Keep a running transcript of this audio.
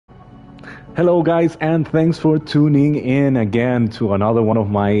Hello guys, and thanks for tuning in again to another one of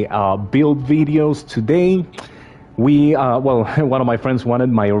my build videos. Today one of my friends wanted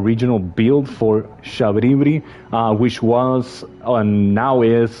my original build for Shabribri, which was and now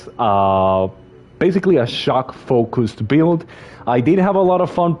is basically a shock focused build. I did have a lot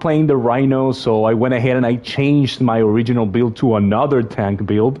of fun playing the Rhino, so I went ahead and I changed my original build to another tank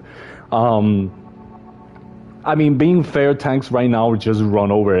build. I mean, being fair, tanks right now just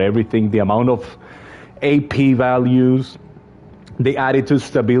run over everything. The amount of AP values, the attitude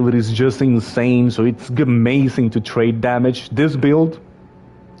stability is just insane. So it's amazing to trade damage. This build,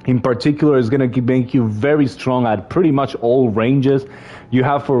 in particular, is going to make you very strong at pretty much all ranges. You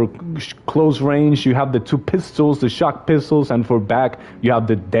have for close range, you have the two pistols, the shock pistols, and for back, you have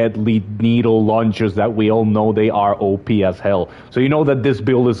the deadly needle launchers that we all know they are OP as hell. So you know that this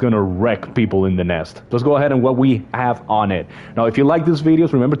build is going to wreck people in the nest. Let's go ahead and what we have on it. Now, if you like these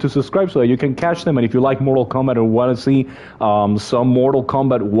videos, remember to subscribe so that you can catch them. And if you like Mortal Kombat or want to see some Mortal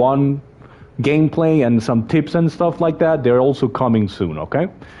Kombat 1 gameplay and some tips and stuff like that, they're also coming soon, okay?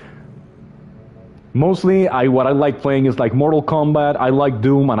 Mostly, what I like playing is like Mortal Kombat, I like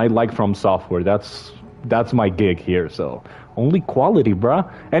Doom, and I like From Software. That's my gig here, so only quality, bruh.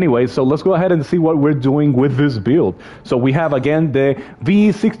 Anyway, so let's go ahead and see what we're doing with this build. So we have, again, the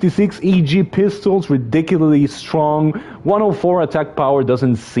V66 EG pistols, ridiculously strong. 104 attack power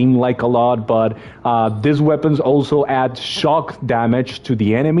doesn't seem like a lot, but these weapons also add shock damage to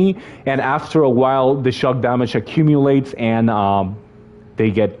the enemy, and after a while, the shock damage accumulates, and they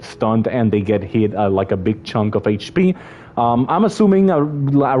get stunned and they get hit like a big chunk of HP. I'm assuming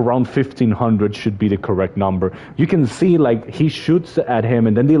around 1500 should be the correct number. You can see like he shoots at him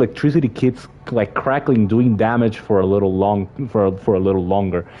and then the electricity keeps like crackling, doing damage for a little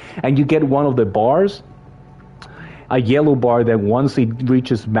longer. And you get one of the bars, a yellow bar, that once it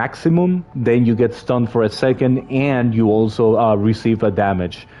reaches maximum, then you get stunned for a second and you also receive a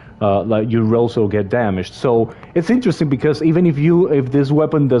damage. Like you also get damaged. So it's interesting because even if this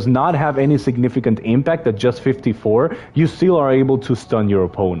weapon does not have any significant impact at just 54, you still are able to stun your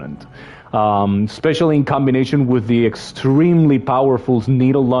opponent. Especially in combination with the extremely powerful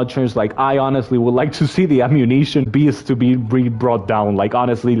needle launchers. Like, I honestly would like to see the ammunition beast to be brought down. Like,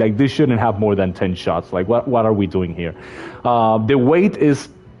 honestly, like this shouldn't have more than 10 shots. Like, what are we doing here? The weight is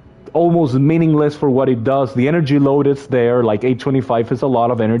almost meaningless for what it does. The energy load is there, like 825 is a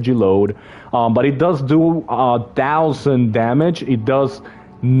lot of energy load, but it does do 1000 damage, it does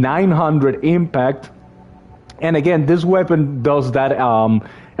 900 impact, and again, this weapon does that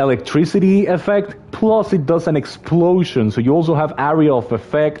electricity effect, plus it does an explosion, so you also have area of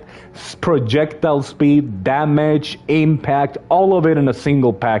effect, projectile speed, damage, impact, all of it in a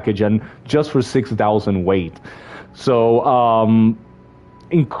single package, and just for 6000 weight. So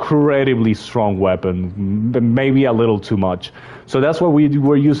incredibly strong weapon, maybe a little too much. So that's what we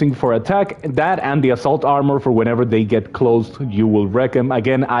were using for attack. That and the assault armor for whenever they get close, you will wreck them.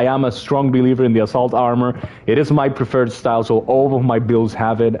 Again, I am a strong believer in the assault armor. It is my preferred style, so all of my builds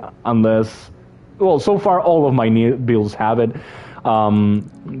have it, unless, well, so far all of my builds have it.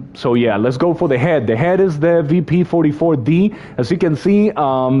 So yeah, let's go for the head. The head is the VP44D. As you can see,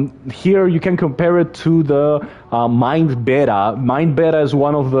 here you can compare it to the Mind Beta. Mind Beta is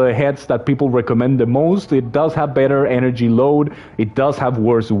one of the heads that people recommend the most. It does have better energy load. It does have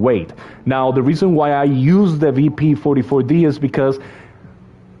worse weight. Now, the reason why I use the VP44D is because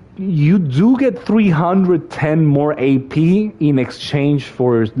you do get 310 more AP in exchange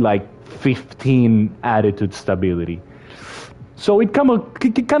for like 15 attitude stability. So it kind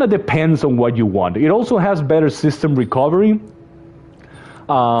of depends on what you want. It also has better system recovery,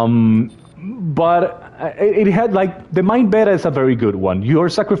 but it had like the Mind Beta is a very good one. You're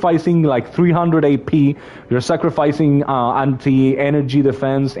sacrificing like 300 AP. You're sacrificing anti-energy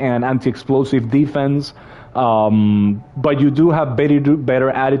defense and anti-explosive defense. But you do have better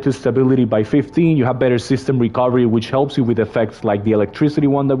attitude stability by 15. You have better system recovery, which helps you with effects like the electricity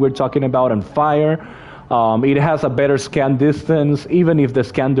one that we're talking about and fire. It has a better scan distance, even if the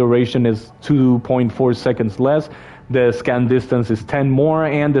scan duration is 2.4 seconds less. The scan distance is 10 more,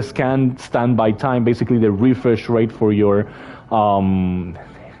 and the scan standby time, basically the refresh rate for your, to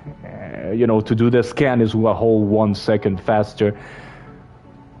do the scan is a whole 1 second faster.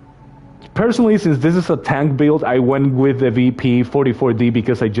 Personally, since this is a tank build, I went with the VP 44D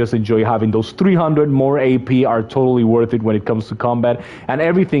because I just enjoy having those 300 more AP are totally worth it when it comes to combat, and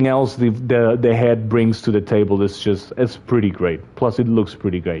everything else the head brings to the table is just, it's pretty great. Plus, it looks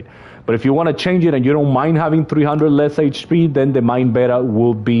pretty great. But if you want to change it and you don't mind having 300 less HP, then the Mind Beta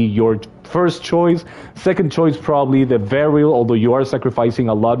will be your first choice. Second choice, probably the Varial, although you are sacrificing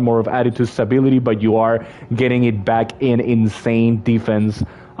a lot more of attitude stability, but you are getting it back in insane defense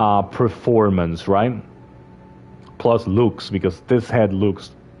performance, right? Plus looks, because this head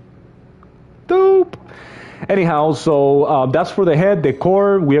looks dope. Anyhow, so that's for the head. The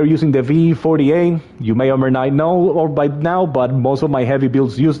core, we are using the V48. You may or may not know or by now, but most of my heavy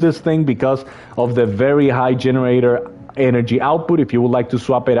builds use this thing because of the very high generator energy output. If you would like to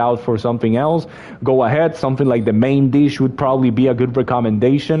swap it out for something else, go ahead. Something like the main dish would probably be a good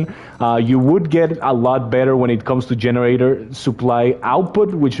recommendation. You would get a lot better when it comes to generator supply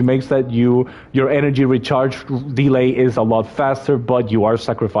output, which makes that your energy recharge delay is a lot faster, but you are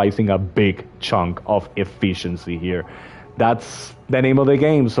sacrificing a big chunk of efficiency here. That's the name of the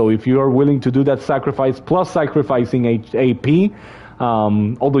game. So if you are willing to do that sacrifice plus sacrificing AP,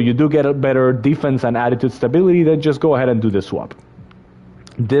 although you do get a better defense and attitude stability, then just go ahead and do the swap.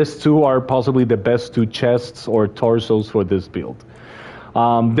 These two are possibly the best two chests or torsos for this build.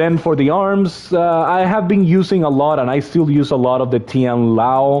 Then for the arms, I have been using a lot, and I still use a lot of the Tian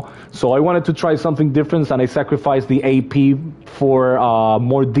Lao, so I wanted to try something different, and I sacrificed the AP for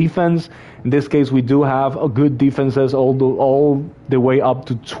more defense. In this case, we do have a good defenses all the way up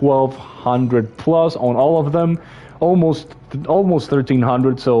to 1200 plus on all of them. Almost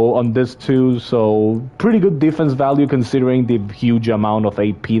 1300, so on this too, so pretty good defense value considering the huge amount of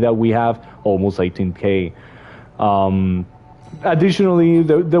AP that we have, almost 18k. Additionally,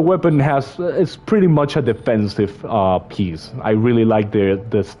 the weapon it's pretty much a defensive piece. I really like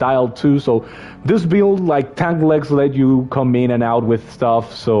the style too, so this build, like tank legs, let you come in and out with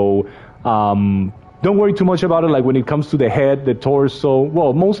stuff, so don't worry too much about it. Like when it comes to the head, the torso,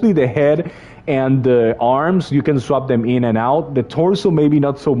 well, mostly the head and the arms, you can swap them in and out. The torso maybe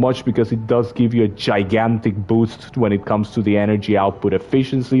not so much because it does give you a gigantic boost when it comes to the energy output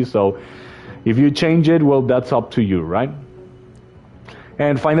efficiency. So if you change it, well, that's up to you, right?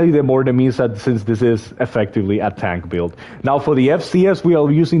 And finally, the Mordemisa, since this is effectively a tank build. Now for the FCS, we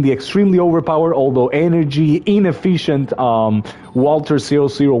are using the extremely overpowered, although energy inefficient Walter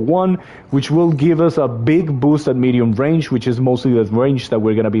 001, which will give us a big boost at medium range, which is mostly the range that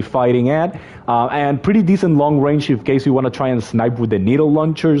we're going to be fighting at. And pretty decent long range in case you want to try and snipe with the needle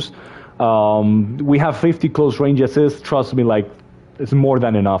launchers. We have 50 close range assist. Trust me, like, it's more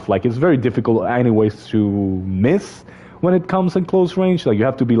than enough. Like, it's very difficult anyways to miss when it comes in close range. Like, you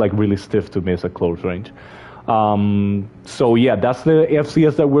have to be like really stiff to miss at close range. So yeah, that's the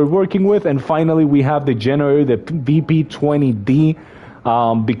FCS that we're working with. And finally, we have the generator, the VP20D.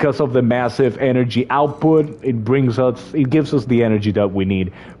 Because of the massive energy output, it gives us the energy that we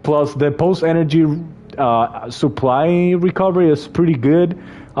need. Plus, the post energy supply recovery is pretty good,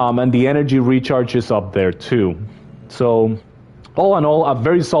 and the energy recharge is up there too. So, all in all, a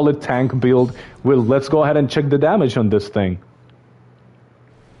very solid tank build. Let's go ahead and check the damage on this thing.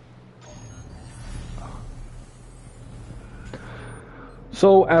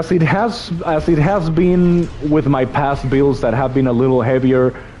 So as it has been with my past builds that have been a little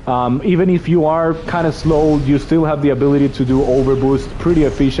heavier, even if you are kind of slow, you still have the ability to do overboost pretty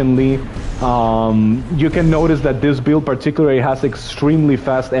efficiently. You can notice that this build particularly has extremely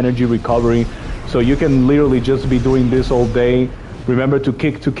fast energy recovery, so you can literally just be doing this all day. Remember to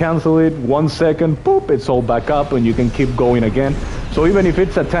kick to cancel it, 1 second, boop, it's all back up and you can keep going again. So even if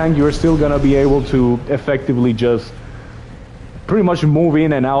it's a tank, you're still gonna be able to effectively just pretty much move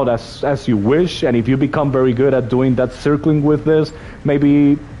in and out as you wish. And if you become very good at doing that circling with this,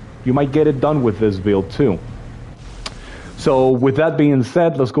 maybe you might get it done with this build too. So with that being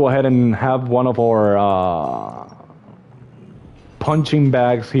said, let's go ahead and have one of our punching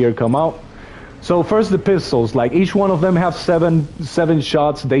bags here come out. So first the pistols, like each one of them have seven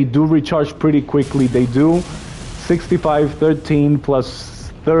shots. They do recharge pretty quickly. They do 65, 13 plus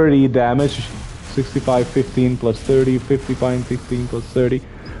 30 damage. 65, 15 plus 30, 55, 15 plus 30.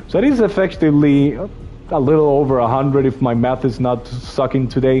 So it is effectively a little over 100 if my math is not sucking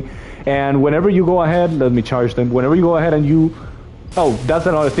today. And whenever you go ahead, let me charge them. Whenever you go ahead and oh, that's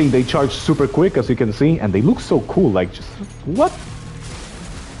another thing. They charge super quick, as you can see, and they look so cool. Like, just, what?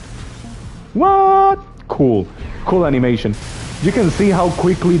 What? Cool animation. You can see how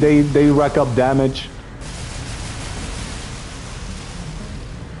quickly they rack up damage.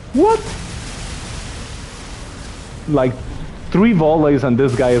 What? Like, 3 volleys and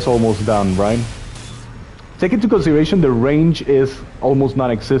this guy is almost done, right? Take into consideration the range is almost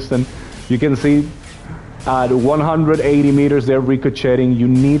non-existent. You can see at 180 meters they're ricocheting. You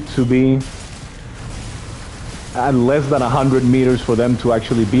need to be at less than 100 meters for them to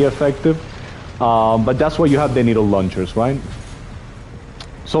actually be effective. But that's why you have the needle launchers, right?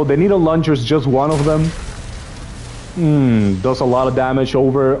 So the needle launchers, just one of them, does a lot of damage,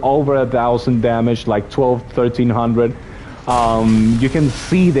 over 1,000 damage, like 1,300. You can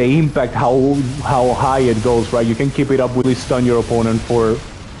see the impact, how high it goes, right? You can keep it up, really stun your opponent for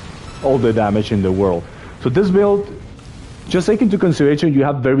all the damage in the world. So this build, just take into consideration you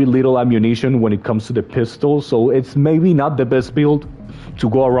have very little ammunition when it comes to the pistol, so it's maybe not the best build to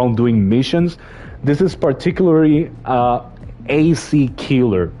go around doing missions. This is particularly AC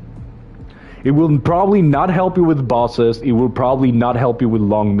killer. It will probably not help you with bosses. It will probably not help you with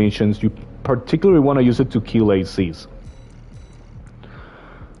long missions. You particularly want to use it to kill ACs.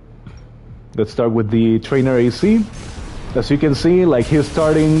 Let's start with the trainer AC. As you can see, like, he's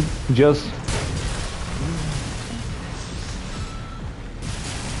starting just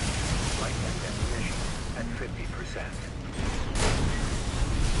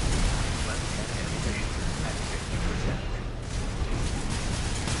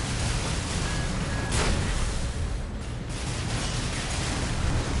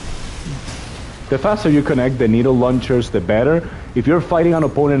the faster you connect the needle launchers, the better. If you're fighting an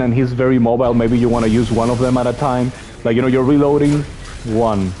opponent and he's very mobile, maybe you want to use one of them at a time. Like, you know, you're reloading.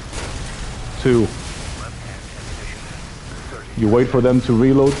 1, 2. You wait for them to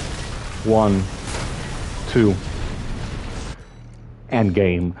reload. 1, 2. End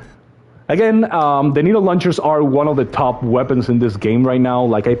game. Again, the needle launchers are one of the top weapons in this game right now.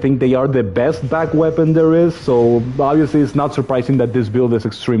 Like, I think they are the best back weapon there is. So obviously it's not surprising that this build is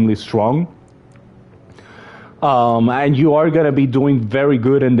extremely strong. And you are going to be doing very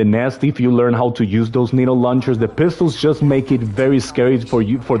good in the nest if you learn how to use those needle launchers. The pistols just make it very scary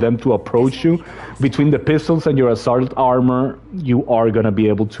for them to approach you. Between the pistols and your assault armor, you are going to be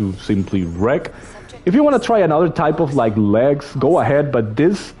able to simply wreck. If you want to try another type of like legs, go ahead, but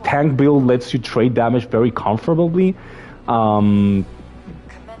this tank build lets you trade damage very comfortably. So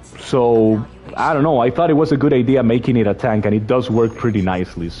I don't know, I thought it was a good idea making it a tank, and it does work pretty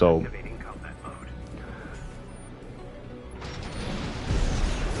nicely. So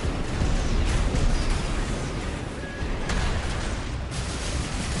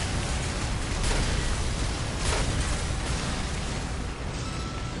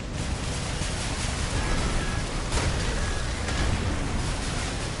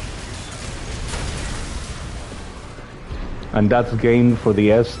and that's game for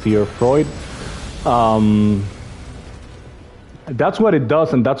the S tier Freud. That's what it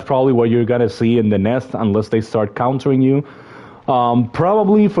does, and that's probably what you're gonna see in the nest unless they start countering you.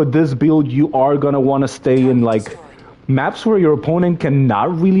 Probably for this build, you are gonna want to stay in like maps where your opponent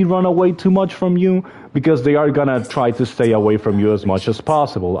cannot really run away too much from you, because they are gonna try to stay away from you as much as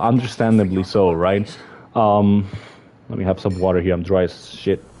possible. Understandably so, right? Let me have some water here. I'm dry as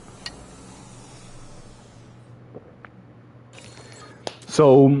shit.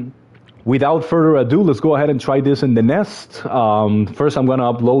 So, without further ado, let's go ahead and try this in the nest. First, I'm going to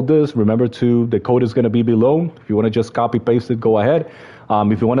upload this. Remember the code is going to be below. If you want to just copy paste it, go ahead.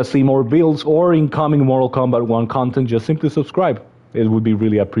 If you want to see more builds or incoming Mortal Kombat 1 content, just simply subscribe. It would be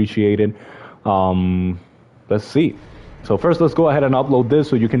really appreciated. Let's see. So first, let's go ahead and upload this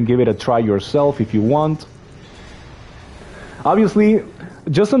so you can give it a try yourself if you want. Obviously,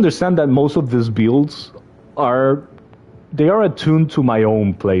 just understand that most of these builds are attuned to my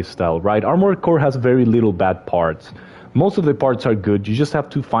own playstyle, right? Armored Core has very little bad parts. Most of the parts are good. You just have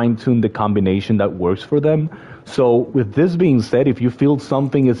to fine-tune the combination that works for them. So with this being said, if you feel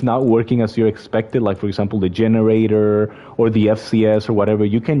something is not working as you expected, like for example the generator or the FCS or whatever,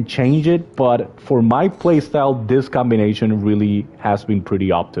 you can change it. But for my playstyle, this combination really has been pretty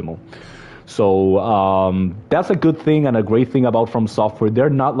optimal. So that's a good thing and a great thing about From Software. They're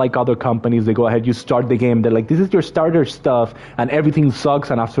not like other companies. They go ahead, you start the game, they're like, this is your starter stuff, and everything sucks,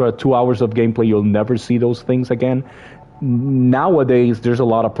 and after 2 hours of gameplay, you'll never see those things again. Nowadays, there's a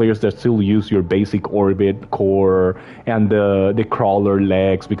lot of players that still use your basic orbit core and the crawler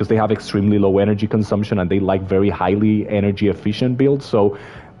legs, because they have extremely low energy consumption and they like very highly energy efficient builds. So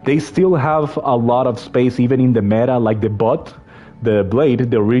they still have a lot of space even in the meta, like the butt. The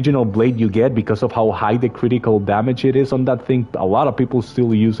blade, the original blade you get, because of how high the critical damage it is on that thing, a lot of people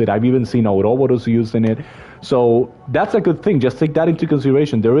still use it. I've even seen Ouroboros using it. So that's a good thing. Just take that into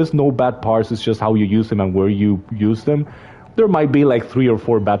consideration. There is no bad parts. It's just how you use them and where you use them. There might be like 3 or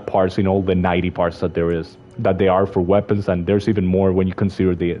 4 bad parts in all the 90 parts that they are for weapons, and there's even more when you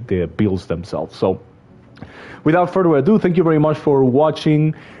consider the builds themselves. So without further ado, thank you very much for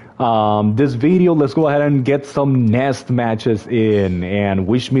watching this video. Let's go ahead and get some nest matches in, and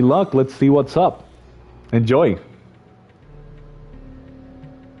wish me luck. Let's see what's up. Enjoy.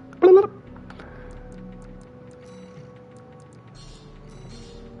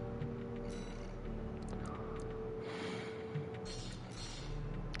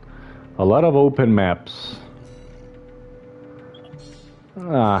 A lot of open maps.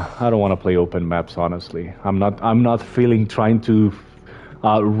 I don't want to play open maps, honestly. I'm not feeling trying to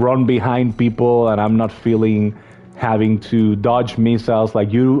run behind people, and I'm not feeling having to dodge missiles.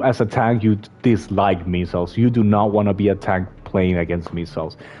 Like, you as a tank, you dislike missiles. You do not want to be a tank playing against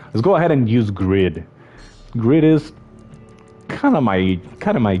missiles. Let's go ahead and use grid. Grid is kind of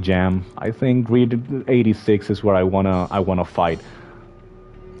my jam. I think grid 86 is where I wanna fight.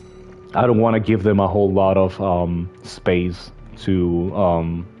 I don't want to give them a whole lot of space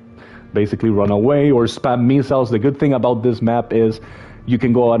to basically run away or spam missiles. The good thing about this map is you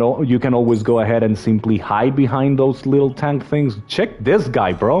can always go ahead and simply hide behind those little tank things. Check this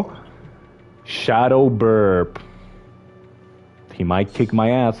guy, bro. Shadow Burp. He might kick my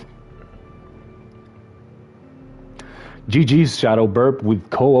ass. GG's Shadow Burp with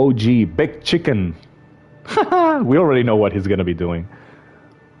Co-OG Big Chicken. We already know what he's gonna be doing.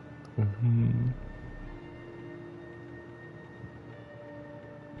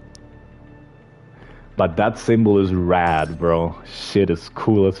 But that symbol is rad, bro. Shit is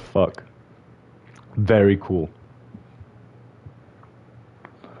cool as fuck. Very cool.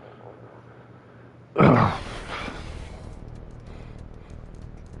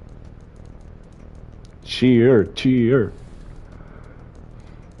 Cheer, cheer.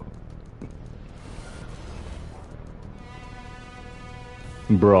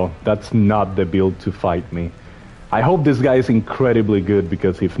 Bro, that's not the build to fight me. I hope this guy is incredibly good,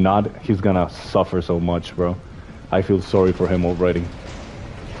 because if not, he's gonna suffer so much, bro. I feel sorry for him already.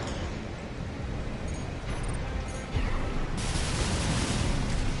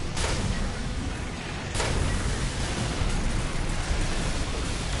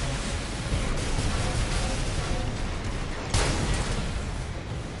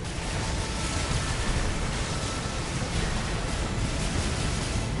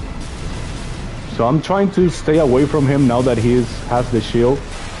 So I'm trying to stay away from him now that he has the shield.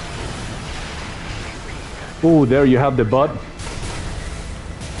 Oh, there you have the butt.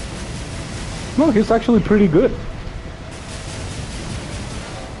 No, he's actually pretty good.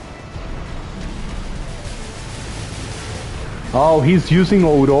 Oh, he's using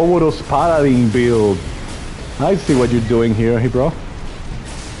Ouroboros Paladin build. I see what you're doing here, hey bro.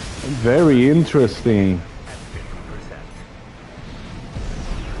 Very interesting.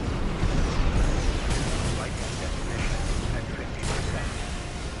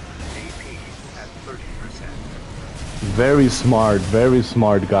 Very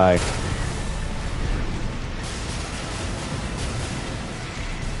smart guy.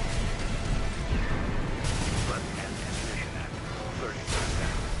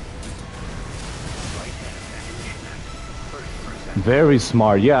 Very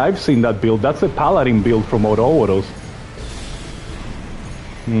smart. Yeah, I've seen that build. That's a Paladin build from Ouroboros.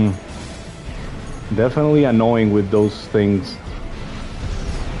 Definitely annoying with those things.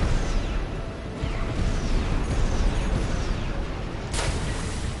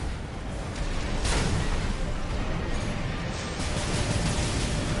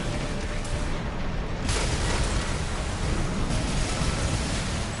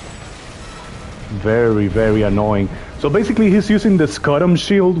 Very annoying. So basically he's using the Scudam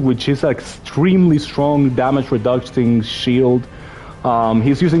shield, which is an extremely strong damage reducing shield.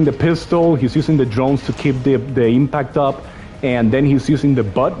 He's using the pistol, he's using the drones to keep the impact up, and then he's using the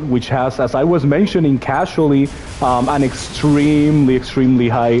butt, which has, as I was mentioning casually, an extremely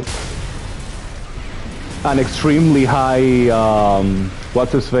high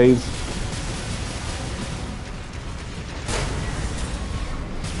what's his face?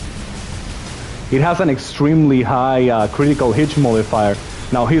 It has an extremely high critical hit modifier.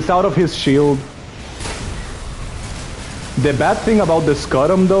 Now he's out of his shield. The bad thing about the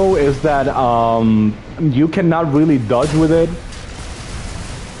Scudam though is that you cannot really dodge with it.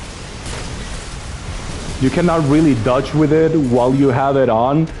 You cannot really dodge with it while you have it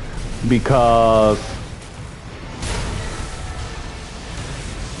on, because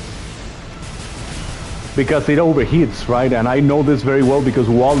it overheats, right? And I know this very well because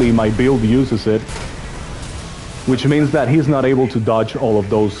Wally, my build, uses it, which means that he's not able to dodge all of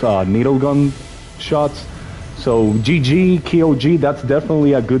those needle gun shots. So GG, KOG, that's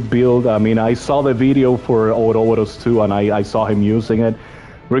definitely a good build. I mean, I saw the video for Ouroboros too, and I saw him using it.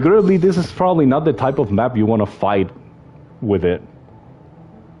 Regrettably, this is probably not the type of map you want to fight with it.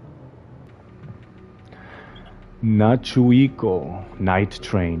 Nachuiko, Night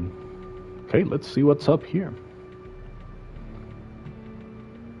Train. Okay, let's see what's up here.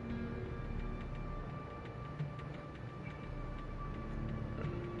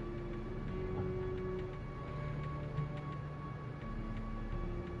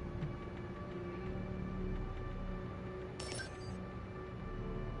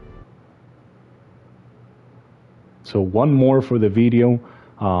 So one more for the video.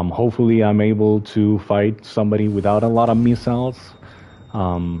 Hopefully I'm able to fight somebody without a lot of missiles.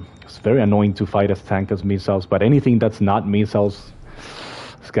 It's very annoying to fight as tank as missiles, but anything that's not missiles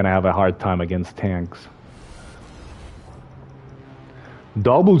is gonna have a hard time against tanks.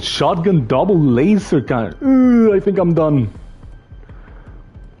 Double shotgun, double laser cannon. I think I'm done.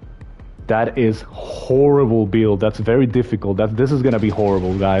 That is horrible build. That's very difficult. This is gonna be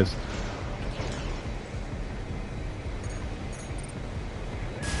horrible, guys.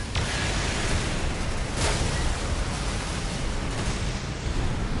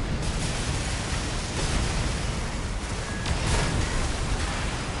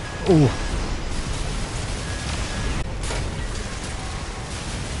 Ooh.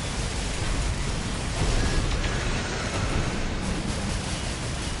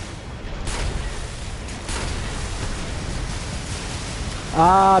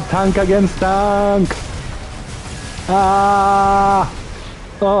 Ah, tank against tank. Ah.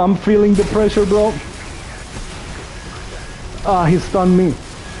 Oh, I'm feeling the pressure, bro. Ah, he stunned me.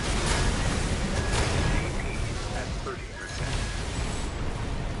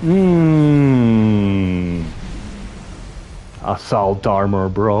 Assault armor,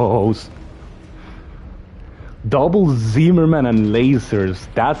 bros. Double Zimmerman and lasers.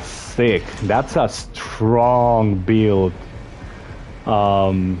 That's sick. That's a strong build.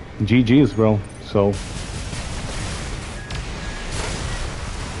 GG's, bro. So.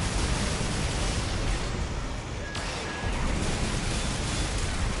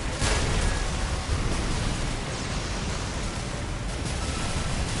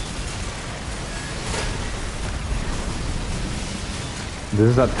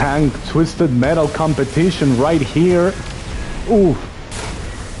 This is a tank twisted metal competition right here. Ooh.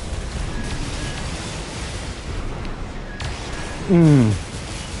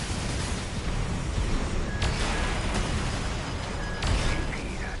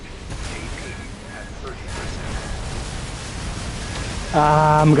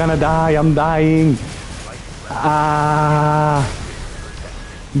 Ah, I'm gonna die. I'm dying. Ah.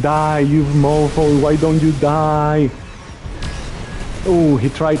 Die, you mofo. Why don't you die? Oh, he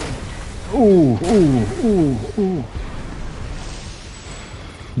tried. Ooh.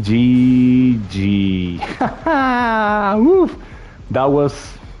 GG. Woof. That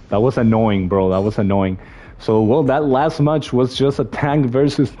was annoying, bro. That was annoying. So, well, that last match was just a tank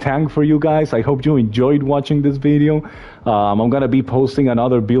versus tank for you guys. I hope you enjoyed watching this video. I'm gonna be posting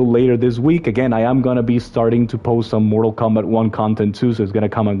another build later this week. Again, I am gonna be starting to post some Mortal Kombat 1 content too, so it's gonna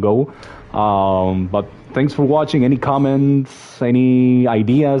come and go. But thanks for watching. Any comments, any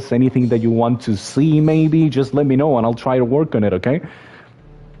ideas, anything that you want to see maybe, just let me know and I'll try to work on it, okay?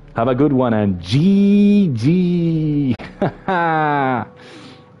 Have a good one and GG.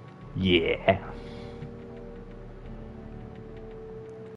 Yeah.